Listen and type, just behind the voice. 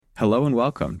Hello and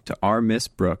welcome to Our Miss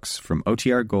Brooks from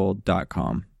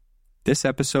OTRGold.com. This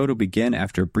episode will begin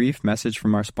after a brief message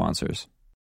from our sponsors.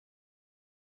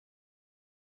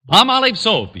 Palmolive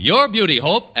Soap, your beauty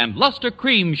hope, and Luster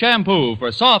Cream Shampoo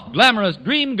for soft, glamorous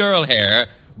dream girl hair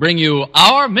bring you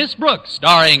Our Miss Brooks,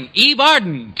 starring Eve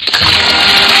Arden.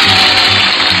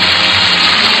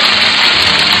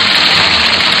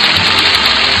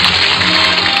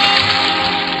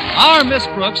 Our Miss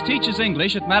Brooks teaches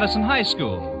English at Madison High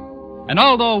School. And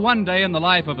although one day in the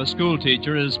life of a school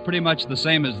teacher is pretty much the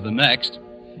same as the next,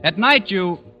 at night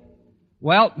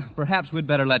well, perhaps we'd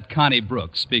better let Connie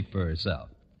Brooks speak for herself.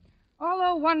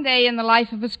 Although one day in the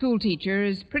life of a school teacher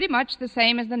is pretty much the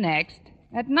same as the next,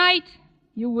 at night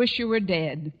you wish you were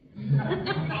dead.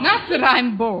 Not that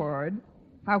I'm bored.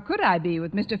 How could I be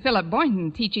with Mr. Philip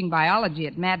Boynton teaching biology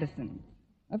at Madison?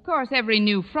 Of course, every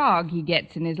new frog he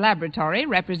gets in his laboratory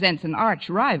represents an arch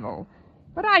rival.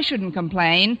 But I shouldn't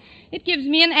complain. It gives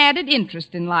me an added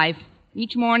interest in life.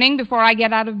 Each morning before I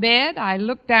get out of bed, I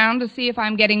look down to see if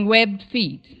I'm getting webbed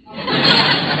feet.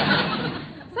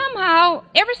 Somehow,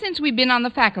 ever since we've been on the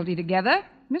faculty together,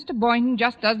 Mr. Boynton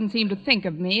just doesn't seem to think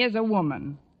of me as a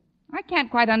woman. I can't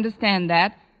quite understand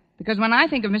that, because when I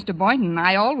think of Mr. Boynton,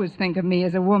 I always think of me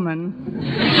as a woman.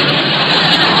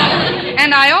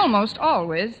 And I almost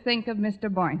always think of Mr.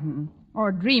 Boynton,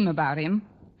 or dream about him.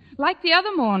 Like the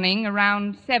other morning,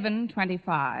 around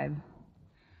 7:25.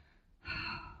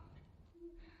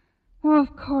 Oh,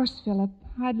 of course, Philip.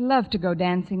 I'd love to go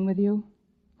dancing with you.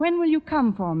 When will you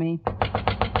come for me?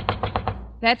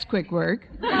 That's quick work.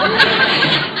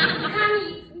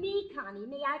 Connie, it's me, Connie.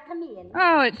 May I come in?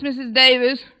 Oh, it's Mrs.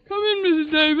 Davis. Come in,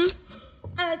 Mrs. Davis.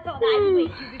 I thought I'd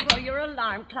wake you before your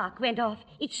alarm clock went off.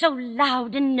 It's so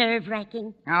loud and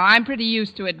nerve-wracking. Oh, I'm pretty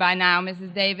used to it by now,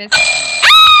 Mrs. Davis.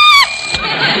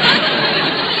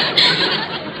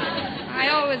 I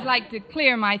always like to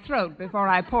clear my throat before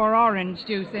I pour orange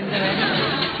juice into it.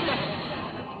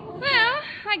 Well,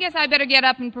 I guess I better get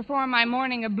up and perform my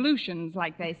morning ablutions,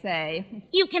 like they say.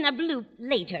 You can ablute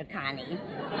later, Connie.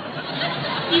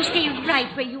 You stay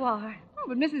right where you are. Oh,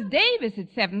 but Mrs. Davis,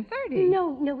 it's 7:30.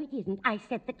 No, it isn't. I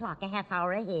set the clock a half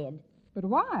hour ahead. But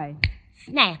why?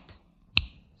 Snap.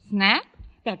 Snap?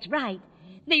 That's right.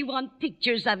 They want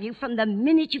pictures of you from the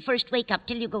minute you first wake up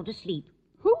till you go to sleep.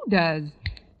 Who does?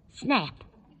 Snap.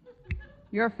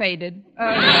 You're faded.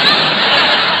 What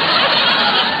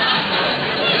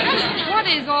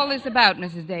is all this about,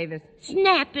 Mrs. Davis?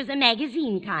 Snap is a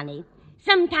magazine, Connie.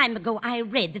 Some time ago, I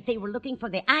read that they were looking for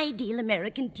the ideal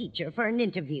American teacher for an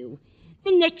interview.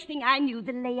 The next thing I knew,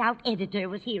 the layout editor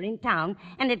was here in town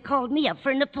and had called me up for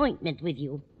an appointment with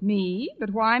you. Me? But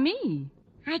why me?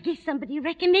 I guess somebody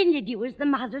recommended you as the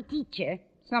model teacher.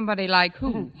 Somebody like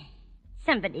who?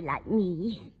 Somebody like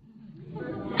me.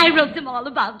 I wrote them all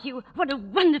about you, what a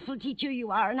wonderful teacher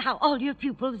you are, and how all your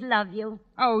pupils love you.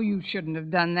 Oh, you shouldn't have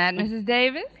done that, Mrs.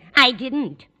 Davis. I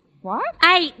didn't. What?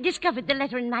 I discovered the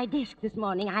letter in my desk this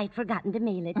morning. I'd forgotten to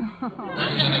mail it.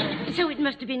 So it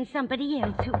must have been somebody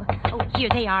else who... Oh, here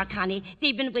they are, Connie.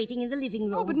 They've been waiting in the living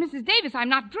room. Oh, but Mrs. Davis, I'm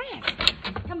not dressed.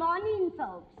 Come on in,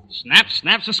 folks. Snap's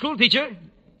the school teacher.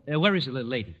 Where is the little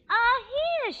lady?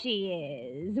 Here she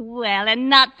is. Well, and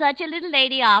not such a little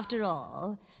lady after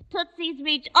all. Tootsie's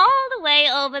reached all the way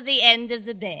over the end of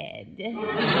the bed.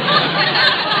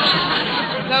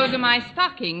 Those are my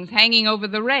stockings hanging over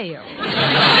the rail.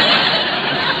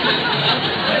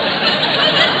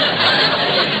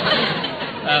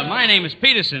 My name is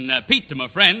Peterson, Pete to my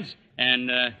friends, and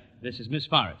this is Miss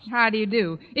Forrest. How do you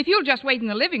do? If you'll just wait in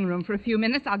the living room for a few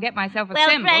minutes, I'll get myself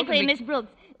assembled. Well, frankly, Miss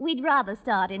Brooks, we'd rather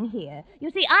start in here.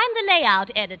 You see, I'm the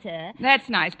layout editor. That's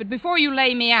nice, but before you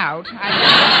lay me out,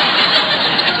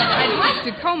 I'd like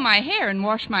to comb my hair and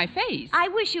wash my face. I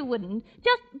wish you wouldn't.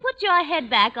 Just put your head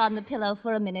back on the pillow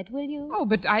for a minute, will you? Oh,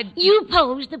 but You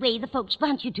pose the way the folks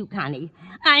want you to, Connie.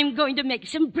 I'm going to make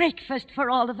some breakfast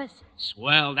for all of us.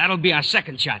 Swell, that'll be our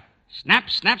second shot.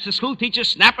 Snap's the school teacher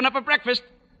snapping up a breakfast.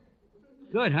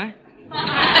 Good, huh?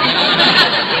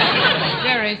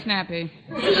 Very snappy.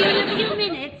 See you in a few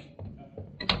minutes.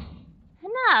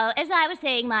 Now, as I was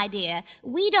saying, my dear,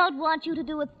 we don't want you to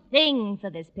do a thing for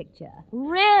this picture.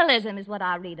 Realism is what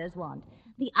our readers want.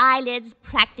 The eyelids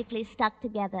practically stuck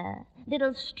together,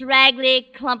 little straggly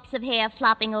clumps of hair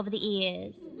flopping over the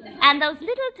ears, and those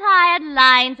little tired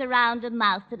lines around a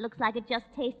mouth that looks like it just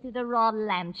tasted a raw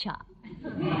lamb chop.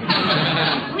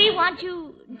 We want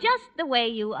you just the way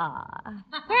you are.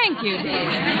 Thank you, dear.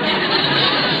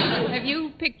 Have you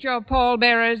picked your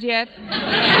pallbearers yet?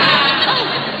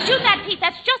 Oh, shoot that, Pete.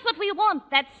 That's just what we want.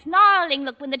 That snarling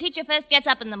look when the teacher first gets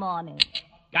up in the morning.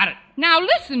 Got it. Now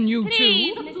listen, you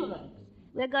Please, two. Miss Brooks.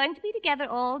 We're going to be together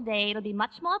all day. It'll be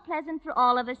much more pleasant for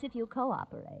all of us if you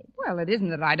cooperate. Well, it isn't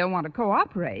that I don't want to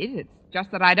cooperate. It's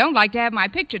just that I don't like to have my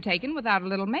picture taken without a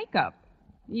little makeup.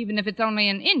 Even if it's only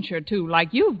an inch or two like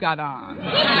you've got on. You're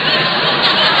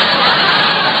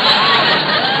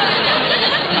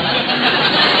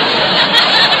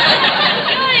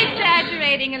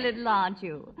exaggerating a little, aren't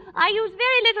you? I use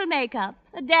very little makeup.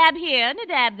 A dab here and a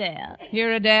dab there.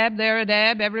 Here a dab, there a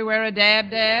dab, everywhere a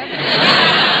dab.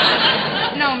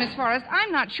 No, Miss Forrest,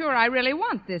 I'm not sure I really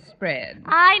want this spread.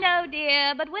 I know,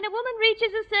 dear, but when a woman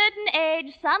reaches a certain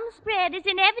age, some spread is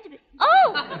inevitable.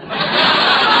 Oh!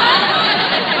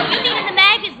 You mean in the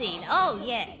magazine? Oh,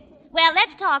 yes. Well,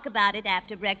 let's talk about it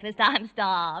after breakfast. I'm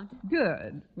starved.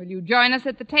 Good. Will you join us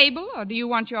at the table, or do you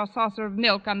want your saucer of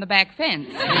milk on the back fence?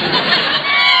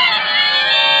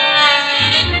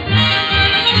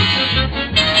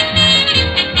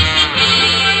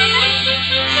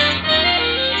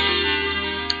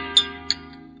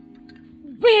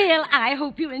 Well, I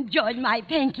hope you enjoyed my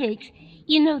pancakes.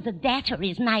 You know, the batter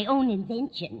is my own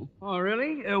invention. Oh,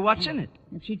 really? What's in it?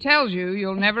 If she tells you,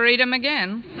 you'll never eat 'em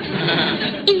again.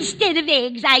 Instead of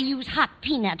eggs, I use hot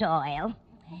peanut oil.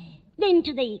 Then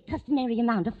to the customary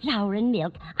amount of flour and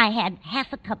milk, I add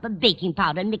half a cup of baking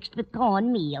powder mixed with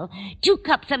cornmeal, 2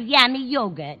 cups of yummy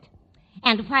yogurt.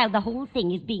 And while the whole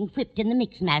thing is being whipped in the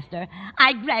mixmaster,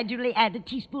 I gradually add a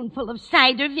teaspoonful of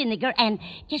cider vinegar and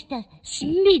just a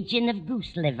smidgen of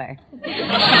goose liver.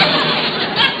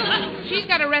 She's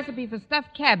got a recipe for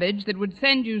stuffed cabbage that would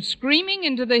send you screaming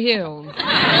into the hills.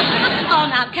 Oh,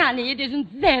 now, Connie, it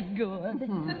isn't that good.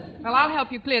 Well, I'll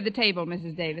help you clear the table,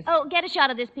 Mrs. Davis. Oh, get a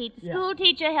shot of this, Pete. The school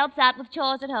teacher helps out with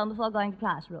chores at home before going to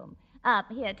classroom.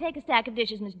 Here, take a stack of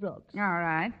dishes, Miss Brooks. All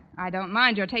right. I don't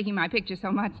mind your taking my picture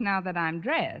so much now that I'm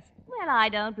dressed. Well, I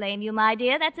don't blame you, my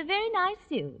dear. That's a very nice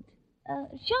suit.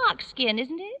 Shark skin,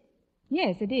 isn't it?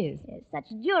 Yes, it is. Yes,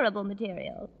 such durable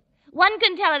material. One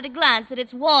can tell at a glance that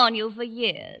it's worn you for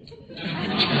years.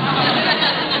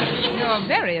 You're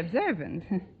very observant.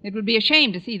 It would be a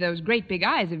shame to see those great big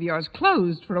eyes of yours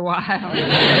closed for a while.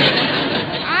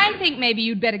 I think maybe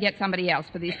you'd better get somebody else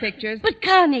for these pictures. But,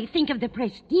 Connie, think of the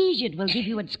prestige it will give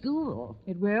you at school.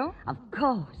 It will? Of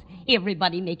course.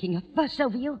 Everybody making a fuss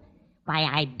over you. Why,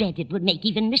 I bet it would make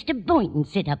even Mr. Boynton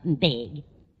sit up and beg.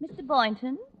 Mr.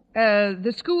 Boynton?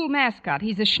 The school mascot.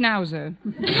 He's a schnauzer.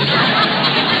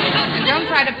 And don't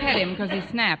try to pet him because he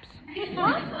snaps.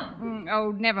 What?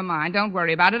 Oh, never mind. Don't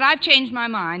worry about it. I've changed my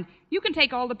mind. You can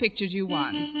take all the pictures you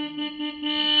want.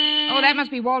 Oh, that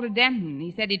must be Walter Denton.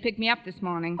 He said he'd pick me up this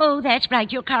morning. Oh, that's right.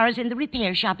 Your car is in the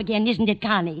repair shop again, isn't it,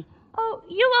 Connie? Oh,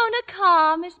 you own a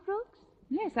car, Miss Brooks?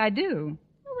 Yes, I do.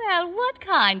 Well, what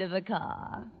kind of a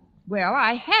car? Well,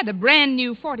 I had a brand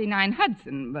new 49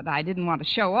 Hudson, but I didn't want to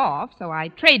show off, so I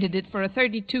traded it for a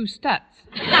 32 Stutz.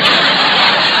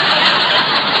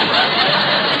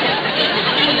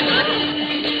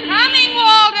 Coming,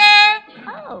 Walter!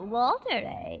 Oh, Walter,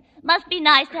 eh? Must be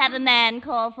nice to have a man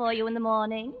call for you in the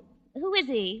morning. Who is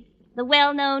he? The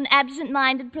well-known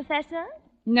absent-minded professor?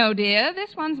 No, dear.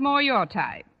 This one's more your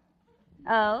type.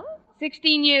 Oh?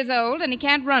 16 years old, and he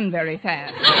can't run very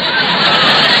fast.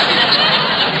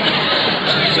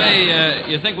 Say,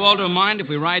 you think Walter will mind if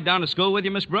we ride down to school with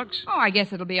you, Miss Brooks? Oh, I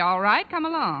guess it'll be all right. Come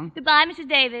along. Goodbye, Mrs.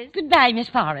 Davis. Goodbye, Miss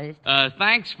Forrest.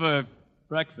 Thanks for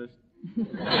breakfast. See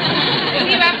you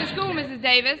after school, Mrs.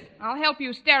 Davis. I'll help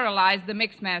you sterilize the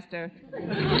mixmaster.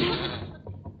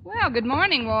 Well, good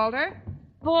morning, Walter.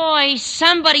 Boy,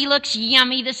 somebody looks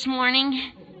yummy this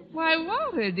morning. Why,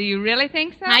 Walter, do you really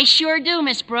think so? I sure do,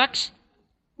 Miss Brooks.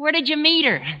 Where did you meet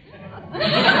her?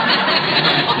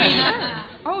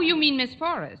 Oh, you mean Miss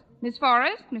Forrest. Miss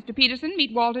Forrest, Mr. Peterson,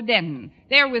 meet Walter Denton.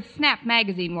 They're with Snap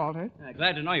magazine, Walter.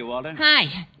 Glad to know you, Walter.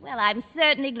 Hi. Well, I'm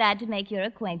certainly glad to make your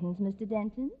acquaintance, Mr.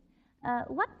 Denton.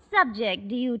 What subject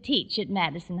do you teach at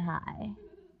Madison High?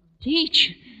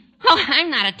 Teach? Oh, I'm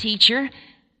not a teacher.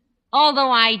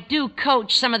 Although I do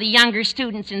coach some of the younger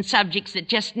students in subjects that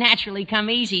just naturally come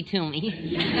easy to me.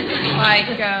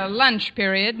 Like lunch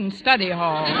period and study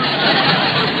hall.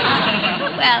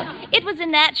 Well, it was a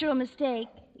natural mistake.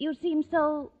 You seem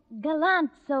so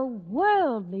gallant, so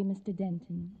worldly, Mr.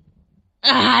 Denton.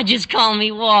 Just call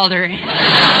me Walter. Well,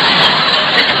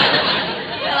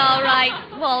 all right,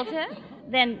 Walter.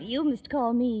 Then you must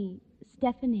call me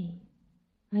Stephanie.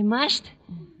 I must?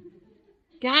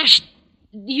 Gosh,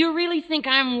 do you really think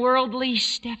I'm worldly,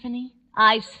 Stephanie?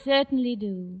 I certainly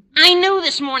do. I knew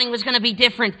this morning was going to be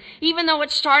different, even though it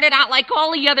started out like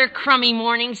all the other crummy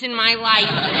mornings in my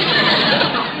life.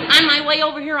 On my way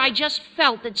over here, I just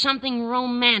felt that something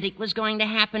romantic was going to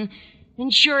happen.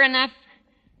 And sure enough,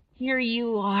 here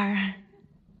you are.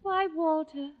 Why,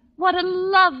 Walter, what a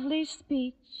lovely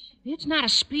speech. It's not a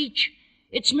speech.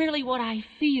 It's merely what I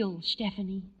feel,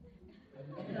 Stephanie.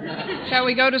 Shall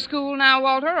we go to school now,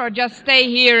 Walter, or just stay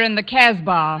here in the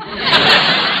Casbah?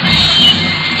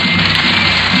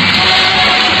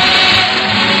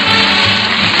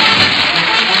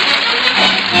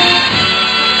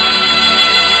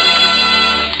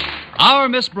 Our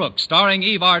Miss Brooks, starring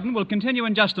Eve Arden, will continue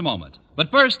in just a moment.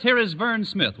 But first, here is Vern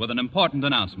Smith with an important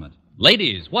announcement.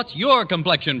 Ladies, what's your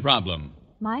complexion problem?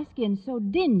 My skin's so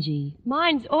dingy.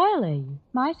 Mine's oily.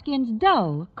 My skin's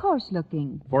dull,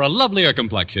 coarse-looking. For a lovelier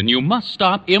complexion, you must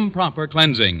stop improper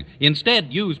cleansing.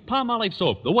 Instead, use Palmolive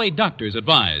soap the way doctors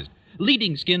advised.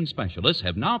 Leading skin specialists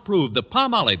have now proved the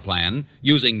Palmolive plan,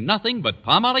 using nothing but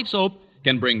Palmolive soap,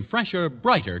 can bring fresher,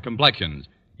 brighter complexions.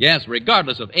 Yes,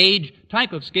 regardless of age,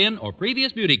 type of skin, or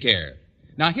previous beauty care.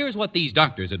 Now, here's what these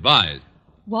doctors advise.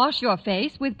 Wash your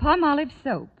face with Palmolive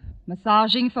soap.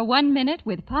 Massaging for 1 minute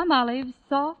with Palmolive's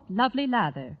soft, lovely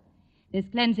lather. This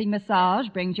cleansing massage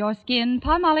brings your skin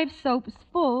Palmolive soap's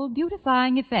full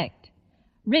beautifying effect.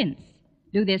 Rinse.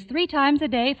 Do this 3 times a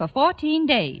day for 14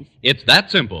 days. It's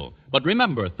that simple. But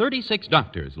remember, 36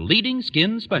 doctors, leading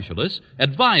skin specialists,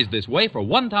 advise this way for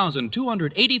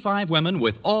 1,285 women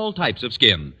with all types of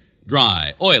skin.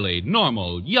 Dry, oily,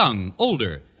 normal, young,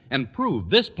 older. And prove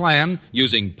this plan,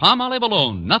 using Palmolive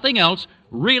alone, nothing else,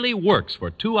 really works for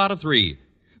 2 out of 3.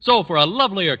 So for a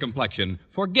lovelier complexion,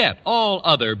 forget all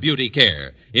other beauty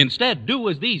care. Instead, do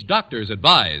as these doctors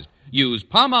advised. Use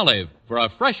Palmolive for a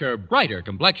fresher, brighter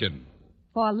complexion.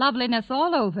 For loveliness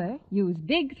all over, use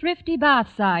big, thrifty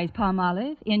bath-size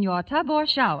Palmolive in your tub or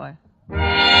shower.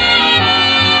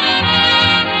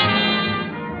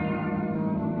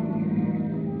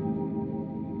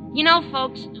 You know,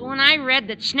 folks, when I read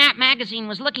that Snap Magazine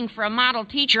was looking for a model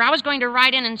teacher, I was going to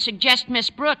write in and suggest Miss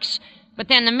Brooks. But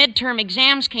then the midterm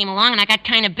exams came along, and I got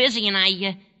kind of busy,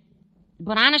 and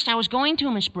But honest, I was going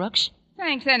to, Miss Brooks.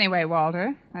 Thanks anyway,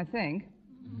 Walter, I think.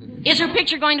 Is her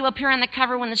picture going to appear on the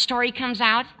cover when the story comes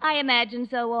out? I imagine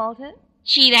so, Walter.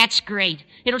 Gee, that's great.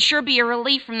 It'll sure be a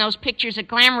relief from those pictures of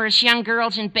glamorous young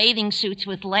girls in bathing suits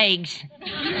with legs.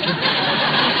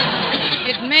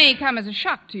 It may come as a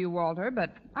shock to you, Walter, but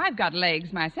I've got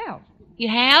legs myself. You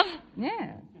have?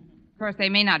 Yeah. Of course, they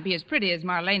may not be as pretty as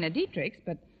Marlene Dietrich's,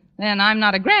 but then I'm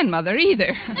not a grandmother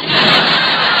either.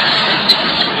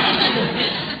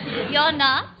 You're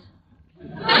not?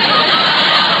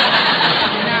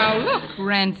 Now, look,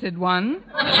 rancid one.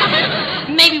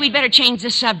 Maybe we'd better change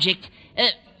the subject.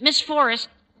 Miss Forrest,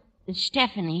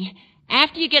 Stephanie,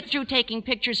 after you get through taking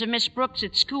pictures of Miss Brooks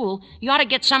at school, you ought to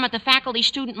get some at the faculty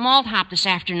student malt hop this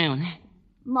afternoon.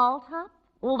 Malt hop?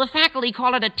 Well, the faculty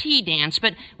call it a tea dance,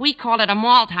 but we call it a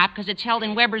malt hop because it's held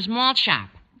in Weber's malt shop.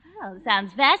 Oh,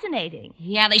 sounds fascinating.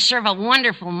 Yeah, they serve a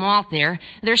wonderful malt there.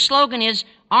 Their slogan is,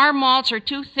 "Our malts are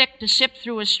too thick to sip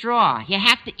through a straw. You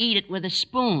have to eat it with a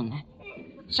spoon."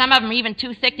 Some of them are even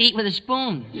too thick to eat with a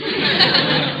spoon.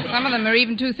 Some of them are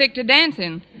even too thick to dance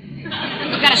in.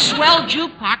 We've got a swell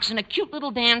jukebox and a cute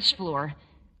little dance floor.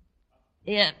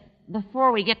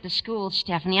 Before we get to school,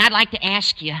 Stephanie, I'd like to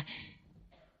ask you,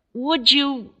 could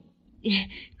you...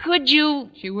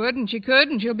 She would and she could,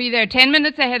 and she'll be there 10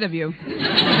 minutes ahead of you.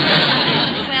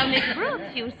 Well, Miss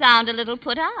Brooks, you sound a little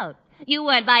put out. You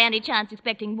weren't by any chance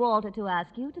expecting Walter to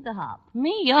ask you to the hop.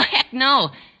 Me? Oh, heck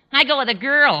no. I go with a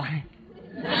girl.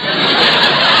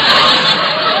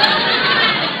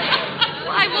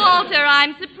 Why, Walter,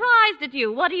 I'm surprised at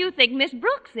you. What do you think Miss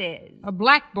Brooks is? A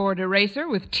blackboard eraser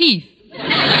with teeth. Gee,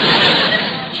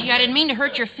 I didn't mean to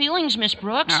hurt your feelings, Miss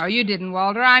Brooks. No, you didn't,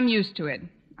 Walter. I'm used to it.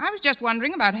 I was just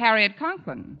wondering about Harriet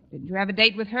Conklin. Did you have a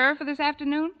date with her for this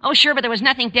afternoon? Oh, sure, but there was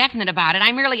nothing definite about it.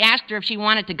 I merely asked her if she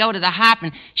wanted to go to the hop,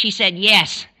 and she said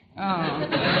yes. Oh.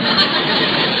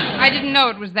 I didn't know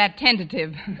it was that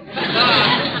tentative.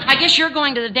 I guess you're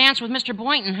going to the dance with Mr.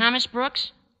 Boynton, huh, Miss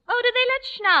Brooks? Oh, did they let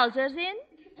schnauzers in?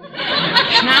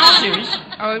 Schnauzers?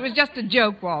 Oh, it was just a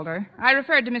joke, Walter. I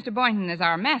referred to Mr. Boynton as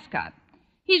our mascot.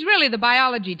 He's really the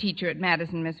biology teacher at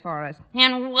Madison, Miss Forrest.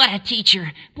 And what a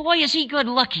teacher. Boy, is he good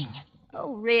looking.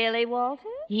 Oh, really, Walter?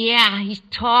 Yeah, he's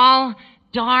tall,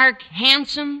 dark,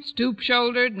 handsome.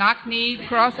 Stoop-shouldered, knock-kneed,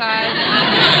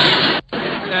 cross-eyed.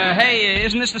 Hey,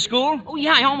 isn't this the school? Oh,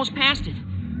 yeah, I almost passed it.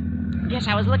 Yes,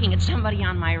 I was looking at somebody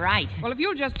on my right. Well, if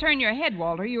you'll just turn your head,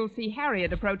 Walter, you'll see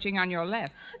Harriet approaching on your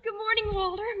left. Good morning,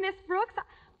 Walter. Miss Brooks.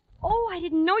 Oh, I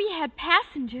didn't know you had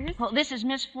passengers. Well, this is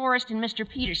Miss Forrest and Mr.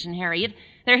 Peterson, Harriet.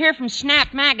 They're here from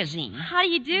Snap Magazine. How do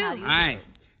you do? Hi.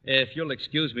 If you'll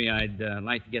excuse me, I'd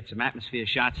like to get some atmosphere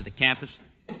shots of the campus.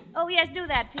 Oh, yes, do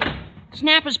that, Pete.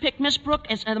 Snap has picked Miss Brooks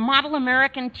as a model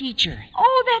American teacher.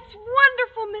 Oh, that's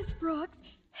wonderful, Miss Brooks.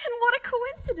 And what a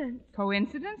coincidence.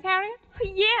 Coincidence, Harriet?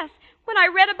 Yes. When I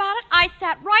read about it, I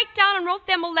sat right down and wrote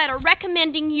them a letter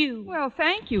recommending you. Well,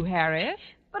 thank you, Harriet.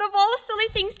 But of all the silly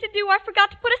things to do, I forgot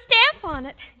to put a stamp on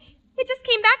it. It just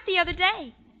came back the other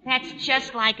day. That's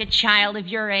just like a child of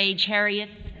your age, Harriet.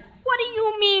 What do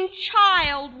you mean,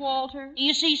 child, Walter?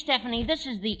 You see, Stephanie, this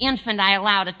is the infant I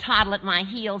allow to toddle at my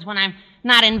heels when I'm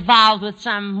not involved with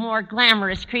some more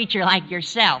glamorous creature like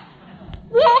yourself.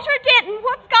 Walter Denton,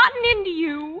 what's gotten into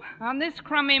you? On this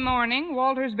crummy morning,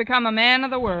 Walter's become a man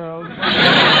of the world. Well,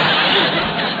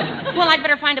 I'd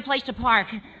better find a place to park.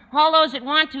 All those that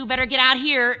want to better get out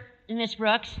here, Miss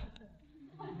Brooks.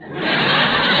 You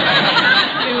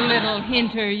little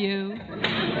hinter, you.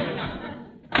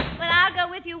 Well, I'll go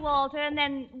with you, Walter, and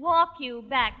then walk you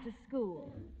back to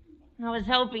school. I was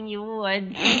hoping you would.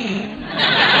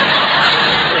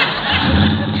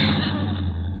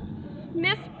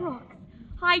 Miss Brooks,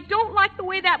 I don't like the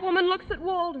way that woman looks at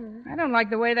Walter. I don't like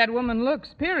the way that woman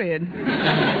looks, period.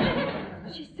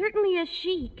 She certainly is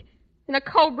chic, in a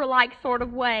Cobra-like sort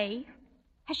of way.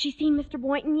 Has she seen Mr.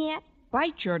 Boynton yet?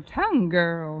 Bite your tongue,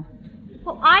 girl.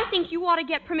 Well, I think you ought to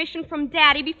get permission from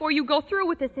Daddy before you go through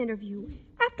with this interview.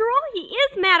 After all, he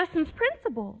is Madison's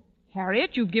principal.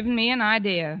 Harriet, you've given me an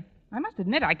idea. I must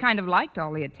admit I kind of liked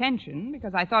all the attention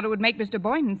because I thought it would make Mr.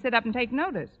 Boynton sit up and take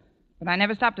notice. But I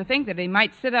never stopped to think that he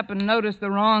might sit up and notice the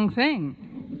wrong thing.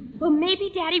 Well, maybe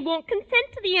Daddy won't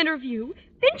consent to the interview.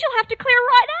 Then she'll have to clear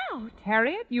right out.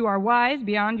 Harriet, you are wise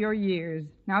beyond your years.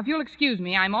 Now, if you'll excuse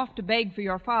me, I'm off to beg for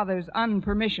your father's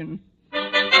unpermission.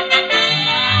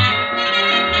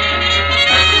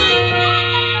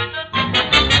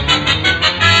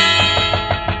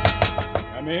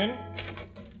 Come in.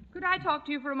 Could I talk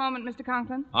to you for a moment, Mr.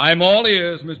 Conklin? I'm all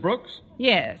ears, Miss Brooks.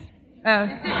 Yes.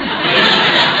 Mr.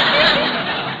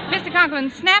 Conklin,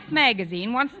 Snap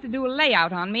Magazine wants to do a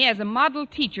layout on me as a model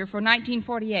teacher for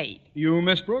 1948. You,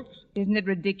 Miss Brooks? Isn't it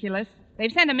ridiculous?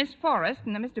 They've sent a Miss Forrest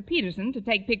and a Mr. Peterson to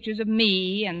take pictures of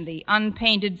me and the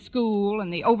unpainted school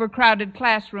and the overcrowded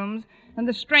classrooms and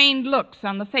the strained looks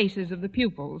on the faces of the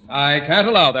pupils. I can't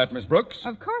allow that, Miss Brooks.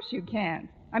 Of course you can't.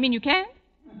 I mean, you can't?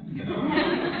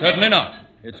 Certainly not.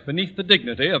 It's beneath the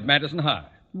dignity of Madison High.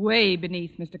 Way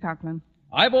beneath, Mr. Conklin.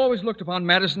 I've always looked upon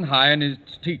Madison High and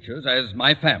its teachers as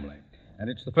my family. And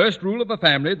it's the first rule of a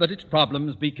family that its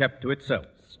problems be kept to itself.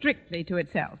 Strictly to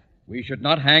itself. We should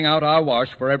not hang out our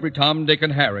wash for every Tom, Dick,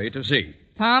 and Harry to see.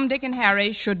 Tom, Dick, and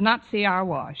Harry should not see our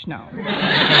wash, no.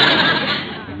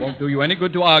 It won't do you any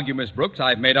good to argue, Miss Brooks.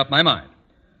 I've made up my mind.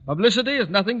 Publicity is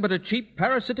nothing but a cheap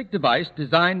parasitic device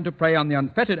designed to prey on the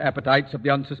unfettered appetites of the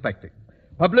unsuspecting.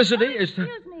 Publicity is...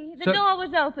 Excuse me, the door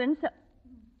was open, so...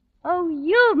 Oh,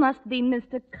 you must be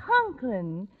Mr.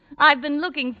 Conklin. I've been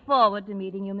looking forward to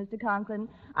meeting you, Mr. Conklin.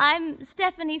 I'm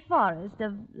Stephanie Forrest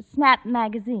of Snap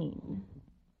Magazine.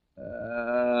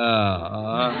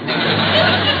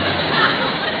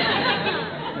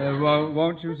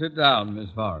 Won't you sit down, Miss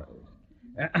Forrest?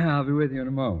 I'll be with you in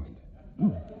a moment.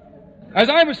 As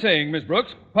I was saying, Miss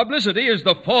Brooks, publicity is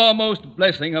the foremost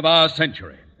blessing of our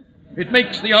century. It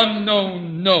makes the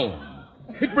unknown known.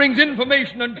 It brings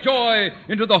information and joy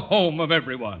into the home of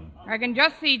everyone. I can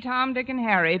just see Tom, Dick, and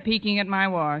Harry peeking at my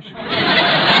wash.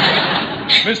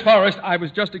 Miss Forrest, I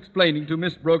was just explaining to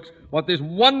Miss Brooks what this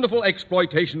wonderful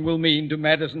exploitation will mean to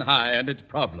Madison High and its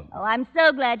problems. Oh, I'm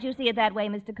so glad you see it that way,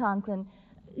 Mr. Conklin.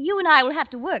 You and I will have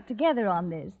to work together on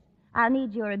this. I'll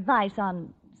need your advice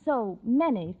on so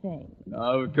many things.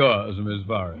 Of course, Miss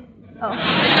Forrest. Oh.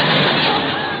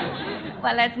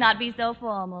 Well, let's not be so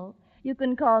formal. You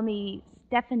can call me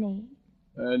Stephanie.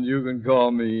 And you can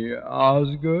call me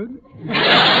Osgood. You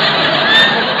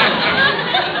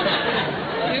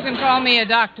can call me a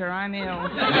doctor. I'm ill.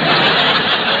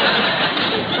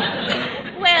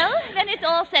 Well, then it's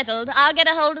all settled. I'll get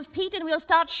a hold of Pete and we'll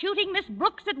start shooting Miss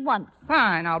Brooks at once.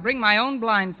 Fine. I'll bring my own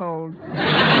blindfold.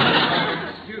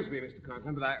 Excuse me, Mr.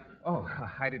 Conklin, but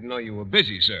I didn't know you were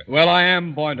busy, sir. Well, I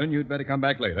am, Boynton. You'd better come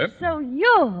back later. So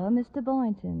you're Mr.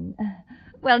 Boynton.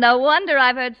 Well, no wonder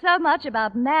I've heard so much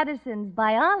about Madison's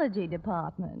biology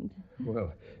department.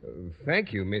 Well,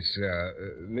 thank you, Miss...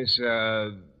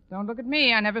 Don't look at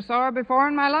me. I never saw her before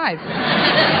in my life.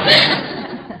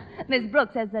 Miss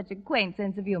Brooks has such a quaint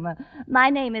sense of humor. My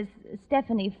name is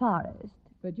Stephanie Forrest.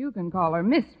 But you can call her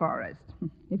Miss Forrest,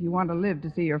 if you want to live to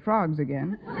see your frogs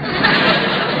again.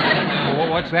 Oh,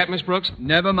 what's that, Miss Brooks?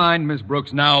 Never mind Miss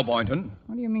Brooks now, Boynton.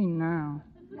 What do you mean now?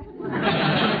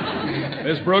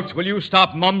 Miss Brooks, will you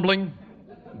stop mumbling?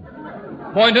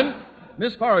 Boynton,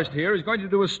 Miss Forrest here is going to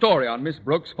do a story on Miss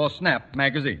Brooks for Snap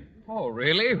Magazine. Oh,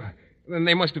 really? Then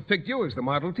they must have picked you as the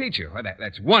model teacher. Well,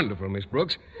 that's wonderful, Miss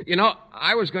Brooks. You know,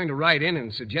 I was going to write in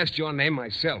and suggest your name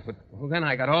myself, but then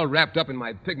I got all wrapped up in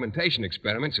my pigmentation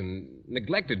experiments and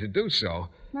neglected to do so.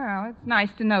 Well, it's nice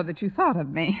to know that you thought of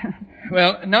me.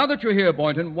 Well, now that you're here,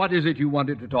 Boynton, what is it you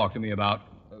wanted to talk to me about?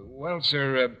 Well,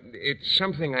 sir, it's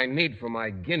something I need for my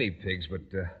guinea pigs, but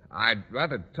I'd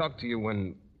rather talk to you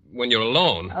when you're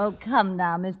alone. Oh, come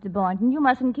now, Mr. Boynton. You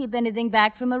mustn't keep anything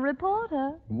back from a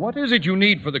reporter. What is it you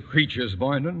need for the creatures,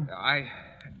 Boynton? I'd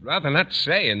rather not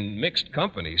say in mixed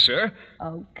company, sir.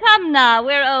 Oh, come now.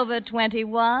 We're over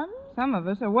 21. Some of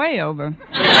us are way over.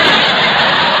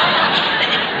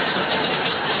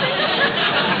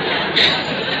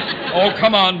 Oh,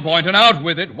 come on, Boynton. Out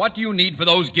with it. What do you need for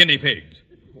those guinea pigs?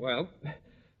 Well,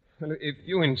 if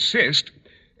you insist.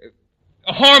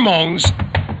 Hormones.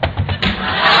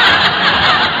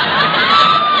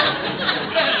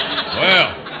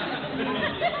 Well,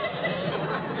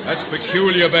 that's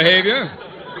peculiar behavior.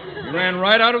 You ran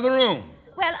right out of the room.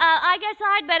 Well, I guess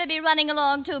I'd better be running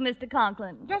along too, Mr.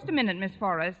 Conklin. Just a minute, Miss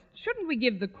Forrest. Shouldn't we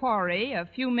give the quarry a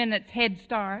few minutes head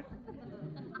start?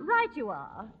 Right you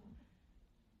are.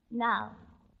 Now.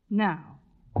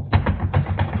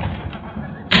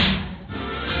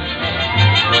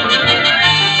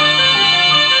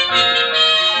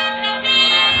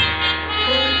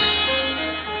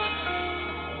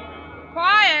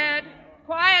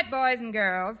 Quiet, boys and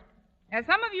girls. As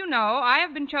some of you know, I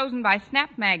have been chosen by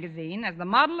Snap Magazine as the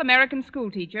model American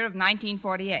schoolteacher of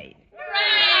 1948.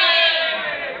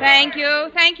 Hooray! Thank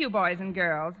you, boys and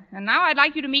girls. And now I'd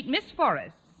like you to meet Miss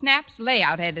Forrest, Snap's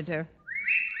layout editor.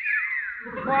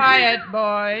 Quiet,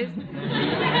 boys.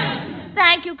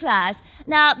 Thank you, class.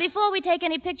 Now, before we take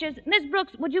any pictures, Miss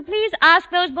Brooks, would you please ask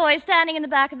those boys standing in the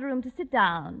back of the room to sit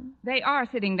down? They are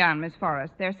sitting down, Miss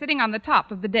Forrest. They're sitting on the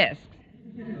top of the desks.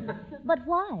 But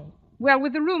why? Well,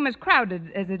 with the room as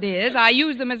crowded as it is, I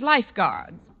use them as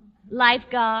lifeguards.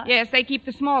 Lifeguards? Yes, they keep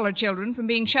the smaller children from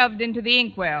being shoved into the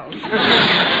inkwells.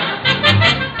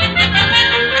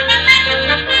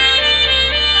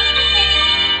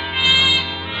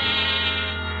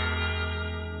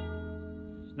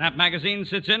 Snap Magazine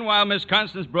sits in while Miss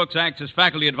Constance Brooks acts as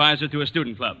faculty advisor to a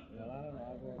student club.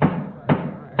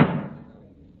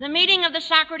 The meeting of the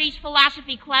Socrates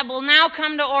Philosophy Club will now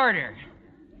come to order.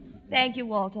 Thank you,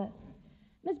 Walter.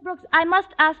 Miss Brooks, I must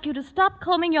ask you to stop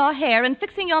combing your hair and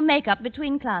fixing your makeup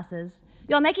between classes.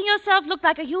 You're making yourself look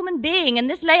like a human being, and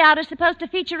this layout is supposed to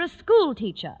feature a school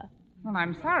teacher. Well,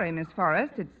 I'm sorry, Miss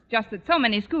Forrest. It's just that so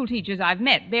many school teachers I've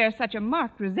met bear such a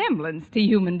marked resemblance to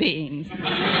human beings.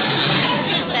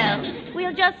 Well,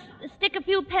 we'll just stick a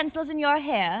few pencils in your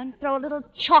hair and throw a little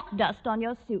chalk dust on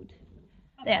your suit.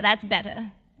 There, that's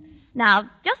better. Now,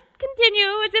 just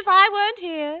continue as if I weren't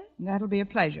here. That'll be a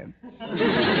pleasure.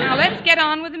 Now, let's get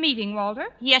on with the meeting, Walter.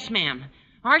 Yes, ma'am.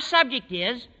 Our subject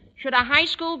is, should a high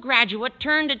school graduate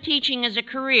turn to teaching as a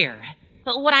career?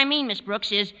 But what I mean, Miss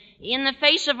Brooks, is in the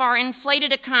face of our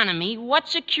inflated economy, what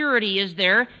security is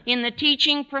there in the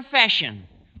teaching profession?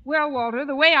 Well, Walter,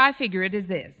 the way I figure it is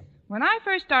this. When I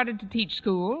first started to teach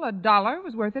school, $1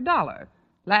 was worth $1.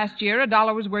 Last year,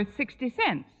 $1 was worth 60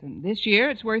 cents, and this year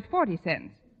it's worth 40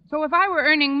 cents. So if I were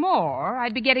earning more,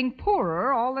 I'd be getting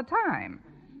poorer all the time.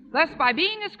 Thus, by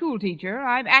being a school teacher,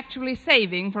 I'm actually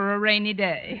saving for a rainy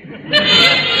day.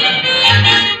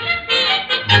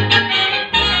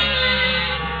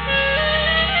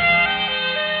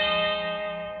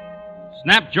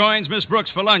 Snap joins Miss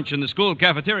Brooks for lunch in the school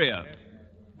cafeteria.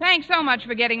 Thanks so much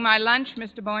for getting my lunch,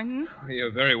 Mr. Boynton. You're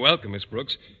very welcome, Miss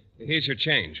Brooks. Here's your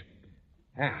change.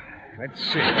 Let's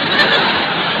see.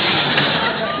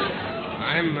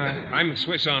 I'm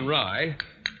Swiss on rye.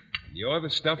 You're the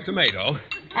stuffed tomato.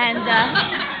 And,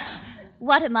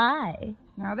 what am I?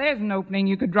 Now, there's an opening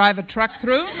you could drive a truck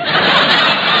through.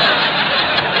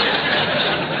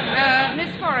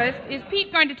 Miss Forrest, is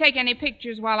Pete going to take any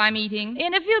pictures while I'm eating?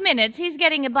 In a few minutes. He's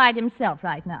getting a bite himself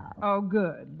right now. Oh,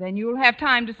 good. Then you'll have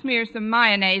time to smear some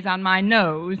mayonnaise on my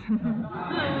nose.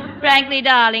 Frankly,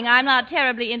 darling, I'm not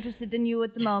terribly interested in you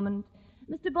at the moment.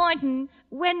 Mr. Boynton,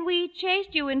 when we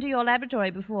chased you into your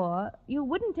laboratory before, you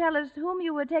wouldn't tell us whom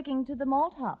you were taking to the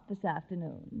malt hop this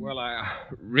afternoon. Well, I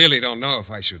really don't know if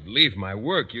I should leave my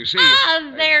work, you see.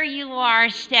 Ah, there you are,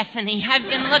 Stephanie. I've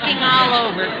been looking all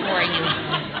over for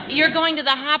you. You're going to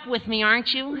the hop with me,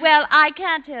 aren't you? Well, I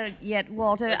can't tell yet,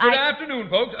 Walter. Good afternoon,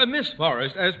 folks. Miss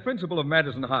Forrest, as principal of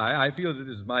Madison High, I feel that it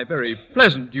is my very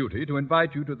pleasant duty to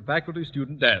invite you to the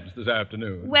faculty-student dance this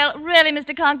afternoon. Well, really,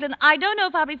 Mr. Conklin, I don't know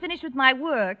if I'll be finished with my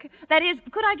work. That is,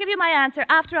 could I give you my answer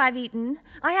after I've eaten?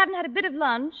 I haven't had a bit of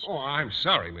lunch. Oh, I'm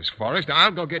sorry, Miss Forrest.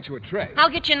 I'll go get you a tray. I'll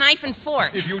get you a knife and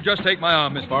fork. If you just take my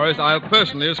arm, Miss Forrest, I'll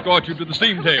personally escort you to the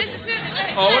steam table.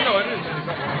 Oh, no, it isn't.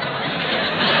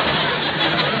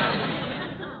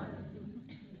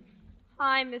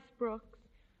 Hi, Miss Brooks.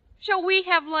 Shall we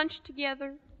have lunch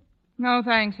together? No,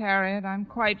 thanks, Harriet. I'm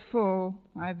quite full.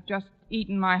 I've just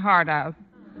eaten my heart out.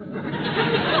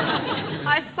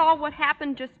 I saw what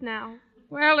happened just now.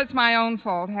 Well, it's my own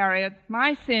fault, Harriet.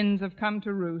 My sins have come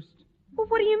to roost. Well,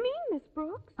 what do you mean, Miss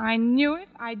Brooks? I knew it.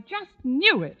 I just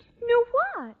knew it. Knew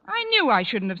what? I knew I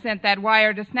shouldn't have sent that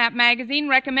wire to Snap Magazine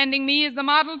recommending me as the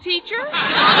model teacher.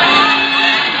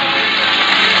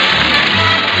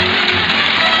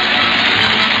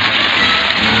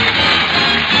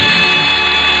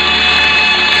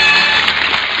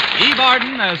 Eve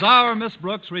Arden as our Miss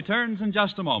Brooks returns in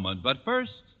just a moment. But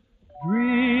first...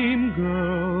 Dream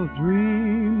girl,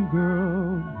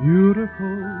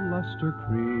 beautiful luster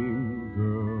cream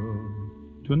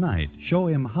girl. Tonight, show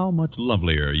him how much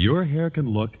lovelier your hair can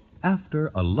look after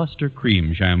a Luster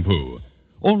Cream shampoo.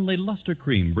 Only Luster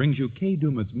Cream brings you Kay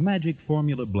Daumit's magic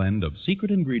formula blend of secret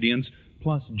ingredients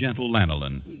plus gentle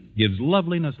lanolin. Gives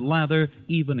loveliness lather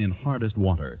even in hardest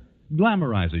water.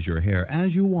 Glamorizes your hair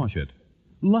as you wash it.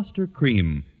 Luster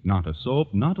Cream, not a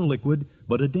soap, not a liquid,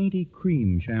 but a dainty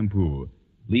cream shampoo.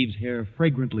 Leaves hair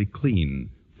fragrantly clean,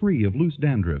 free of loose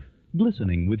dandruff,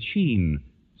 glistening with sheen,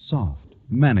 soft,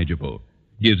 manageable.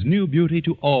 Gives new beauty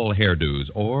to all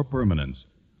hairdos or permanents.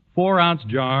 4-ounce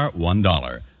jar,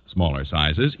 $1. Smaller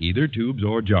sizes, either tubes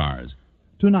or jars.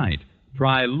 Tonight,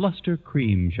 try Luster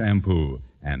Cream shampoo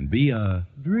and be a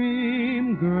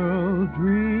dream girl,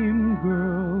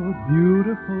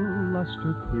 beautiful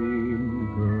luster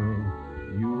cream girl.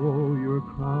 You owe your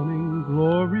crowning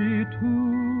glory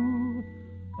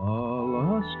to a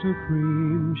Luster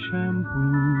Cream shampoo.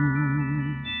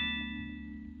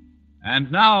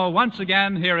 And now, once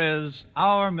again, here is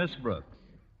our Miss Brooks.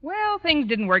 Well, things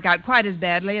didn't work out quite as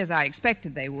badly as I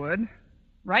expected they would.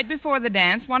 Right before the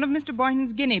dance, one of Mr.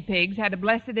 Boynton's guinea pigs had a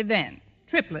blessed event.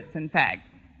 Triplets, in fact.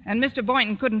 And Mr.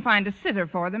 Boynton couldn't find a sitter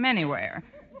for them anywhere.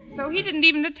 So he didn't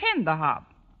even attend the hop.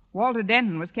 Walter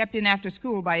Denton was kept in after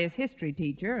school by his history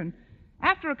teacher, and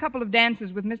after a couple of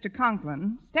dances with Mr.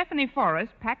 Conklin, Stephanie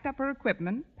Forrest packed up her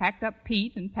equipment, packed up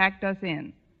Pete, and packed us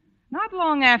in. Not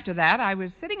long after that, I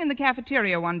was sitting in the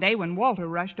cafeteria one day when Walter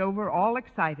rushed over all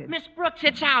excited. Miss Brooks,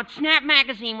 it's out. Snap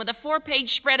Magazine with a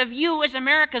 4-page spread of you as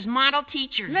America's model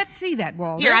teacher. Let's see that,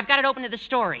 Walter. Here, I've got it open to the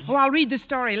story. Oh, I'll read the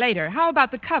story later. How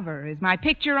about the cover? Is my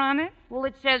picture on it? Well,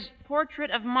 it says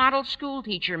Portrait of Model School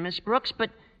Teacher, Miss Brooks,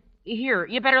 but here,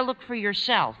 you better look for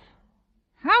yourself.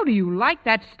 How do you like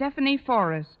that Stephanie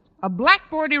Forrest? A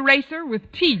blackboard eraser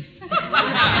with teeth.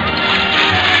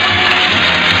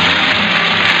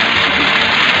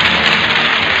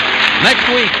 Next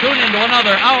week, tune in to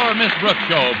another Our Miss Brooks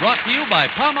show brought to you by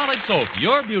Palmolive Soap,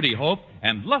 your beauty hope,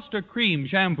 and Luster Cream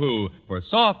Shampoo for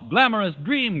soft, glamorous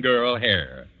dream girl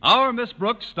hair. Our Miss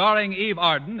Brooks, starring Eve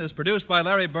Arden, is produced by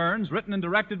Larry Burns, written and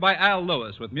directed by Al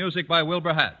Lewis, with music by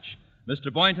Wilbur Hatch.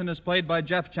 Mr. Boynton is played by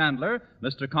Jeff Chandler,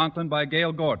 Mr. Conklin by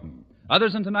Gail Gordon.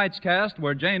 Others in tonight's cast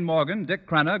were Jane Morgan, Dick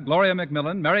Crenna, Gloria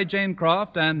McMillan, Mary Jane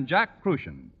Croft, and Jack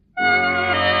Crucian.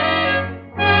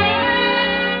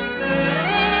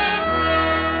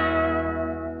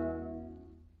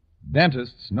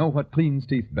 Dentists know what cleans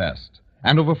teeth best.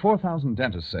 And over 4,000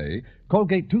 dentists say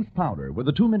Colgate tooth powder with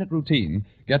a 2-minute routine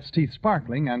gets teeth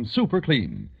sparkling and super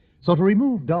clean. So to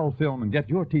remove dull film and get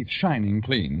your teeth shining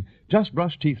clean, just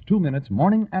brush teeth 2 minutes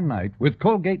morning and night with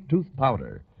Colgate tooth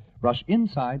powder. Brush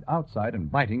inside, outside, and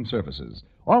biting surfaces.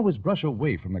 Always brush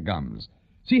away from the gums.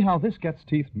 See how this gets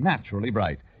teeth naturally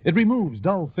bright. It removes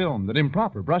dull film that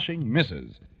improper brushing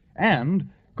misses. And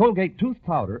Colgate tooth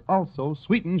powder also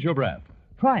sweetens your breath.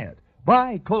 Try it.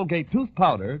 Buy Colgate tooth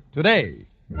powder today.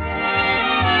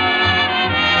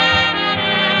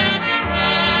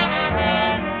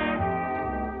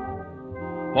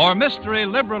 For mystery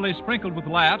liberally sprinkled with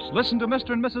laughs, listen to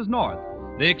Mr. and Mrs. North,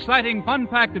 the exciting,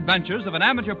 fun-packed adventures of an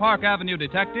amateur Park Avenue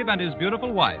detective and his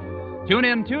beautiful wife. Tune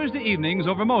in Tuesday evenings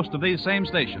over most of these same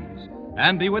stations.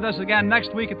 And be with us again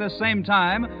next week at this same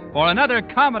time for another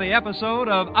comedy episode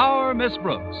of Our Miss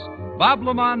Brooks. Bob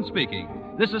Lamont speaking.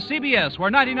 This is CBS, where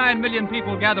 99 million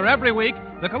people gather every week,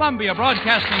 the Columbia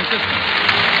Broadcasting System.